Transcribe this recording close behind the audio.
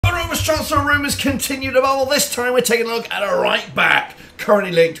transfer rumours continue to evolve. This time we're taking a look at a right back,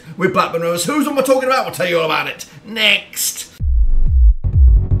 currently linked with Blackburn Rovers. Who's one we're talking about? We'll tell you all about it next.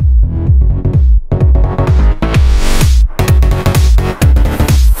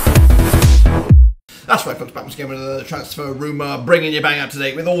 That's right, folks. Back again with another transfer rumour, bringing you bang up to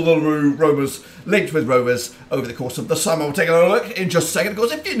date with all the rumours linked with Rovers over the course of the summer. We'll take a look in just a second. Of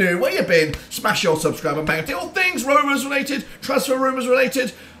course, if you're new, where you been, smash your subscribe and bang up to all things Rovers related, transfer rumours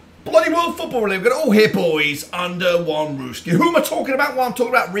related, bloody world football related. We're all here, boys, under one roof. Who am I talking about? Well, I'm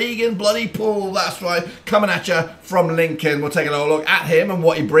talking about Regan bloody Poole. That's right, coming at you from Lincoln. We'll take a little look at him and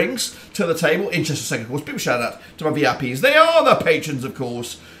what he brings to the table in just a second. Of course, big shout out to my VIPs. They are the patrons, of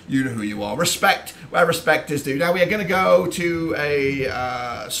course. You know who you are. Respect where respect is due. Now we are going to go to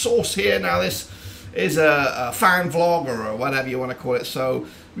a source here. Now this is a fan vlog or whatever you want to call it. So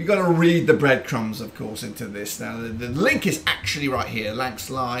we've got to read the breadcrumbs, of course, into this. Now the link is actually right here. Lanks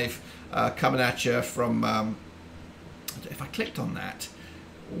Live coming at you from. If I clicked on that,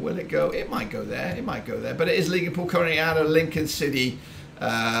 will it go? It might go there. It might go there. But it is Regan Poole currently out of Lincoln City,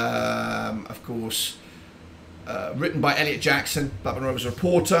 of course. Written by Elliot Jackson, Blackburn Rovers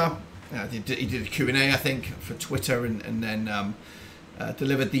reporter. He did a Q&A, I think, for Twitter, and then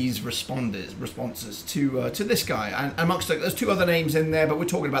delivered these responses to this guy. And amongst there's two other names in there, but we're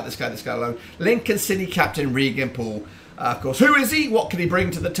talking about this guy alone. Lincoln City captain Regan Poole. Of course, who is he? What can he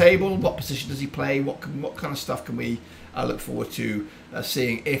bring to the table? What position does he play? What kind of stuff can we look forward to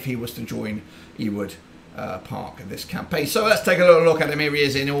seeing if he was to join Ewood Park in this campaign? So let's take a little look at him. Here he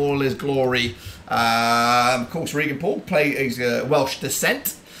is in all his glory. Of course, Regan Poole he's Welsh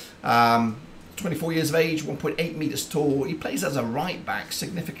descent, 24 years of age, 1.8 metres tall. He plays as a right back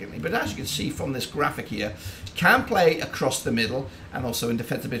significantly, but as you can see from this graphic here, can play across the middle and also in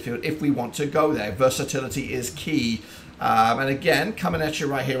defensive midfield if we want to go there. Versatility is key, and again, coming at you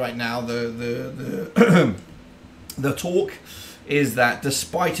right here, right now, the talk is that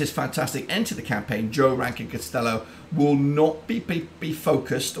despite his fantastic end to the campaign, Joe Rankin Costello will not be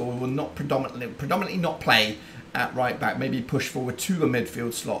focused, or will not predominantly not play at right back, maybe push forward to a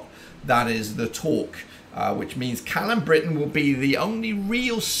midfield slot. That is the talk, which means Callum Britton will be the only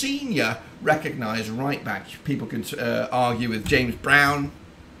real senior recognised right back. People can argue with James Brown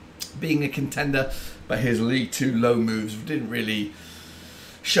being a contender, but his League Two low moves didn't really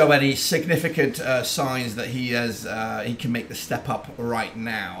show any significant signs that he can make the step up right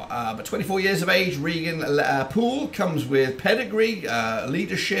now. But 24 years of age, Regan Poole comes with pedigree,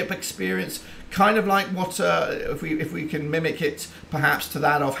 leadership experience, kind of like what if we can mimic it perhaps to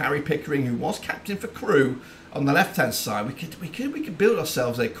that of Harry Pickering, who was captain for Crewe on the left hand side. We could build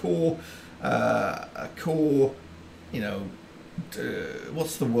ourselves a core, you know.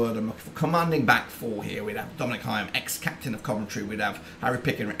 What's the word I'm looking for? Commanding back four here. We'd have Dominic Hyam, ex-captain of Coventry. We'd have Harry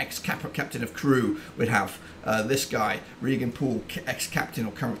Pickering, ex-captain of Crewe. We'd have this guy, Regan Poole, ex-captain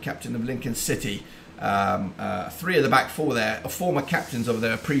or current captain of Lincoln City. Three of the back four there are former captains of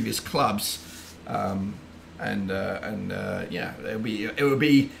their previous clubs, yeah, it would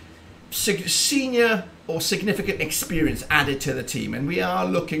be senior or significant experience added to the team, and we are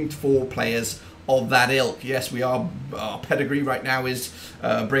looking for players of that ilk. Yes, our pedigree right now is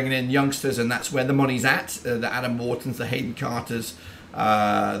bringing in youngsters, and that's where the money's at. The Adam Mortons, the Hayden Carters,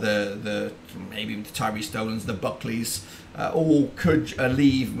 the maybe the Tyree Stolans, the Buckleys, all could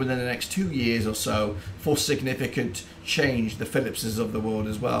leave within the next 2 years or so for significant change. The Phillipses of the world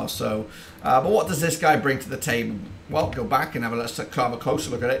as well. So, but what does this guy bring to the table? Well, go back and let's have a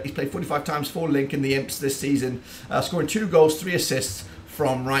closer look at it. He's played 45 times for Lincoln, the Imps, this season, scoring 2 goals, 3 assists.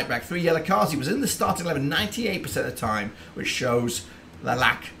 From right back, 3 yellow cards. He was in the starting 11 98% of the time, which shows the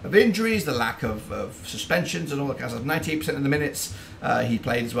lack of injuries, the lack of suspensions and all that kind of stuff. 98% of the minutes he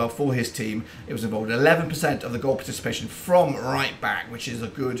played as well for his team. It was involved in 11% of the goal participation from right back, which is a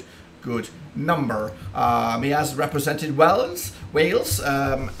good number. He has represented Wales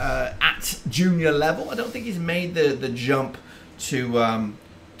at junior level. I don't think he's made the jump to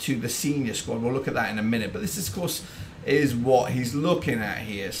the senior squad. We'll look at that in a minute. But this is, of course, is what he's looking at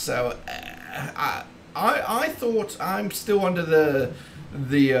here. So I thought I'm still under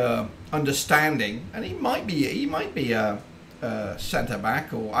the understanding, and he might be a centre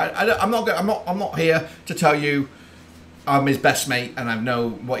back, or I'm not here to tell you I'm his best mate and I know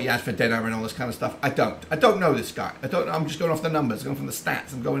what he has for dinner and all this kind of stuff. I don't know this guy. I'm just going off the numbers, going from the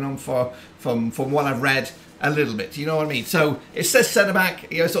stats. I'm going on from what I've read a little bit. You know what I mean? So it says centre back.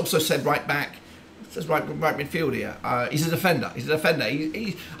 It's also said right back. It says right midfield here. He's a defender.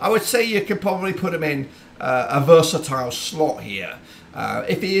 I would say you could probably put him in a versatile slot here.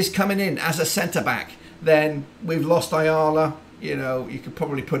 If he is coming in as a centre back, then we've lost Ayala. you know, you could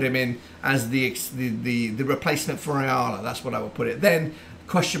probably put him in as the replacement for Ayala. That's what I would put it. Then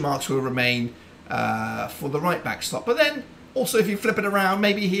question marks will remain for the right back slot. But then also, if you flip it around,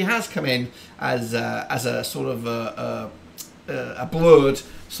 maybe he has come in as a sort of a blurred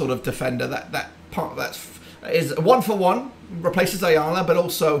sort of defender. That part is 1-for-1, replaces Ayala, but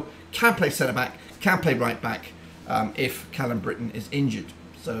also can play centre back, can play right back if Callum Britton is injured.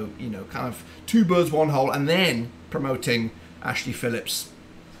 So, you know, kind of two birds, one hole, and then promoting Ashley Phillips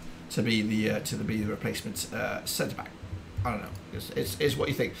to be the replacement centre back. I don't know. It's what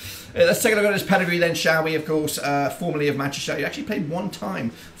you think. Let's take a look at his pedigree then, shall we? Of course, formerly of Manchester. He actually played one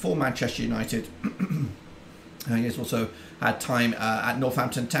time for Manchester United. He's also had time at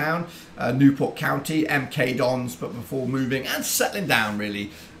Northampton Town, Newport County, MK Dons, but before moving and settling down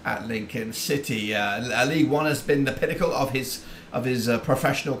really at Lincoln City. League One has been the pinnacle of his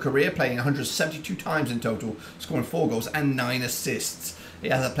professional career, playing 172 times in total, scoring 4 goals and 9 assists. He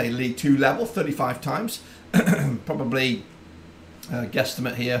hasn't played League Two level 35 times. Probably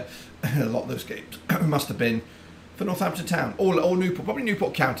guesstimate here, a lot of those games must have been for Northampton Town or Newport, probably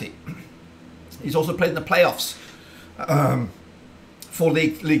Newport County. He's also played in the playoffs for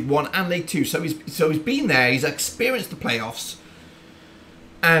League One and League Two, so he's been there. He's experienced the playoffs,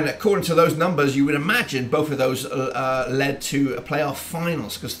 and according to those numbers, you would imagine both of those led to a playoff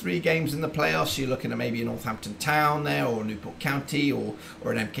finals, because 3 games in the playoffs, you're looking at maybe a Northampton Town there, or Newport County, or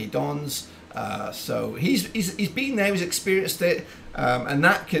an MK Dons. So he's been there, he's experienced it, and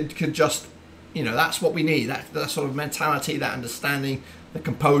that could just, you know, that's what we need. That sort of mentality, that understanding, the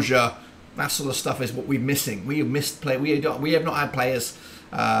composure, that sort of stuff is what we're missing. We have missed play. We have not had players,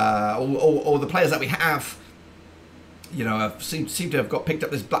 or the players that we have, you know, seem to have got picked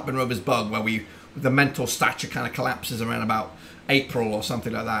up this Blackburn Rovers bug where the mental stature kind of collapses around about April or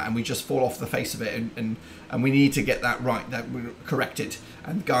something like that, and we just fall off the face of it, and we need to get that right, that corrected.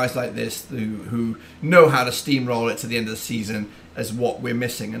 And guys like this who know how to steamroll it to the end of the season is what we're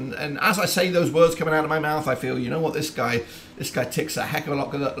missing. And as I say those words coming out of my mouth, I feel, you know what, this guy ticks a heck of a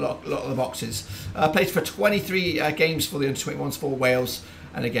lot of the boxes. Plays for 23 games for the under-21s for Wales,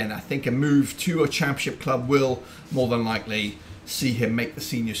 and again, I think a move to a championship club will more than likely see him make the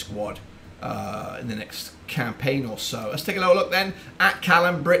senior squad in the next campaign or so. Let's take a little look then at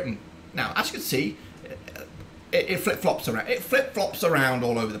Callum Britton. Now, as you can see, it flip-flops around. It flip-flops around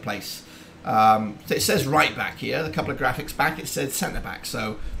all over the place. So it says right back here. A couple of graphics back, it said centre back.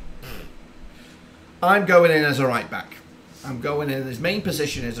 So I'm going in as a right back. I'm going in. His main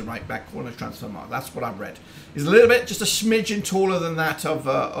position is a right back, corner transfer mark. That's what I've read. He's a little bit, just a smidgen taller than that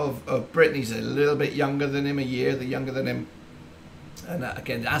of Britton. He's a little bit younger than him, a year younger than him. And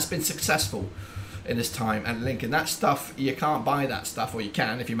again, has been successful in his time at Lincoln. That stuff, you can't buy that stuff, or you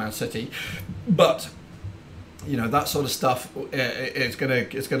can if you're Man City. But you know, that sort of stuff it's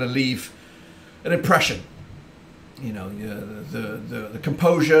gonna leave an impression. You know, the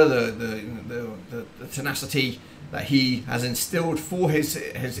composure, the tenacity that he has instilled for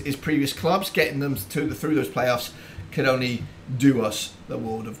his previous clubs, getting them through those playoffs, could only do us the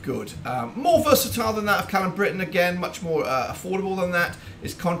world of good. More versatile than that of Callum Britton, again, much more affordable than that.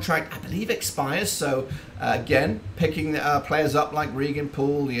 His contract, I believe, expires. So again, picking players up like Regan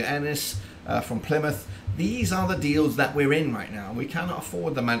Poole, Ennis from Plymouth. These are the deals that we're in right now. We cannot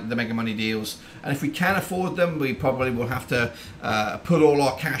afford the mega money deals, and if we can afford them, we probably will have to put all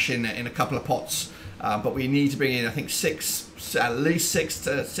our cash in a couple of pots. But we need to bring in, I think, at least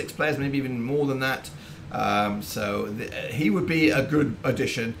six players, maybe even more than that. So he would be a good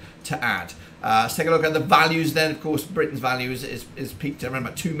addition to add. Let's take a look at the values then. Of course, Britain's values is peaked at around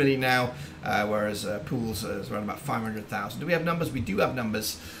about 2 million now, whereas Poole's is around about 500,000. Do we have numbers? We do have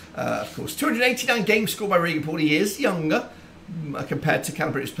numbers. Of course, 289 games scored by Regan Poole. He is younger compared to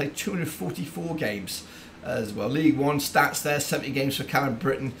Callum Britton, who's played 244 games as well. League One stats there, 70 games for Callum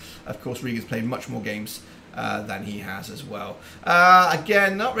Britton. Of course, Regan's played much more games than he has as well.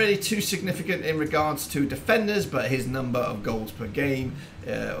 Again, not really too significant in regards to defenders, but his number of goals per game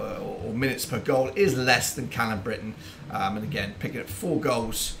or minutes per goal is less than Callum Britton. And again, picking up 4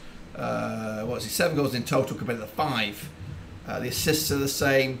 goals. What was he? 7 goals in total compared to the 5. The assists are the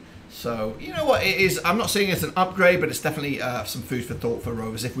same. So, you know what, it is. I'm not saying it's an upgrade, but it's definitely some food for thought for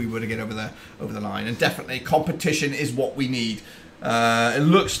Rovers if we were to get over the line. And definitely, competition is what we need. It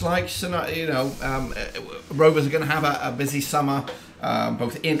looks like, you know, Rovers are going to have a busy summer.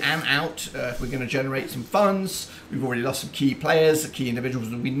 both in and out. If we're going to generate some funds, we've already lost some key players, key individuals,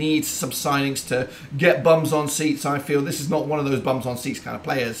 and we need some signings to get bums on seats. I feel this is not one of those bums on seats kind of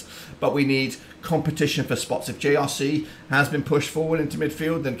players, but we need competition for spots. If JRC has been pushed forward into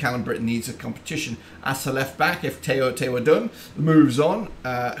midfield, then Callum Britton needs a competition as to left back. If Teo Dunn moves on,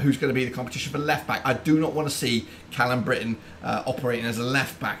 who's going to be the competition for left back? I do not want to see Callum Britton operating as a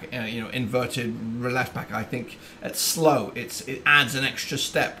left back, inverted left back. I think it's slow. It adds an extra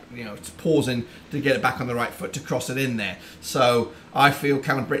step. It's pausing to get it back on the right foot to cross it in there. So I feel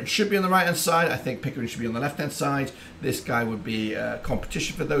Callum Britton should be on the right hand side. I think Pickering should be on the left hand side. This guy would be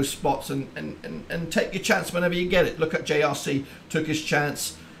competition for those spots, and take your chance whenever you get it. Look at JRC, took his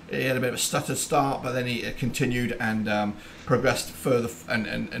chance. He had a bit of a stuttered start, but then he continued and progressed further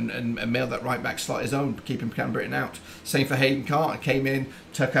and made that right back slot his own, keeping Callum Britton out. Same for Hayden Carter. Came in,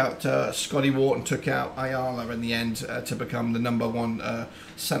 took out Scotty Wharton, took out Ayala in the end to become the '1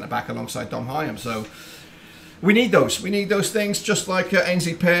 centre back alongside Dom Hyam. So we need those. We need those things. Just like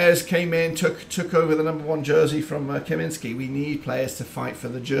Ainsley Pears came in, took over the '1 jersey from Kaminski. We need players to fight for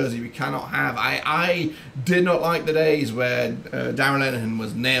the jersey. We cannot have. I did not like the days where Darren Lenihan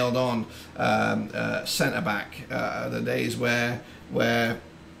was nailed on centre back. The days where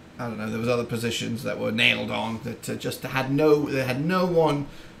I don't know, there was other positions that were nailed on that just had no one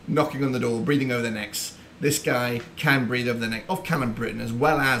knocking on the door, breathing over their necks. This guy can breathe over the neck of Callum Britton, as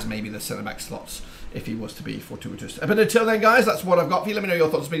well as maybe the centre back slots, if he was to be fortuitous. But until then, guys, that's what I've got for you. Let me know your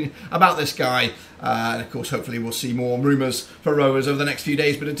thoughts about this guy. And, of course, hopefully we'll see more rumours for Rovers over the next few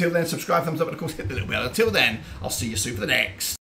days. But until then, subscribe, thumbs up, and, of course, hit the little bell. Until then, I'll see you soon for the next.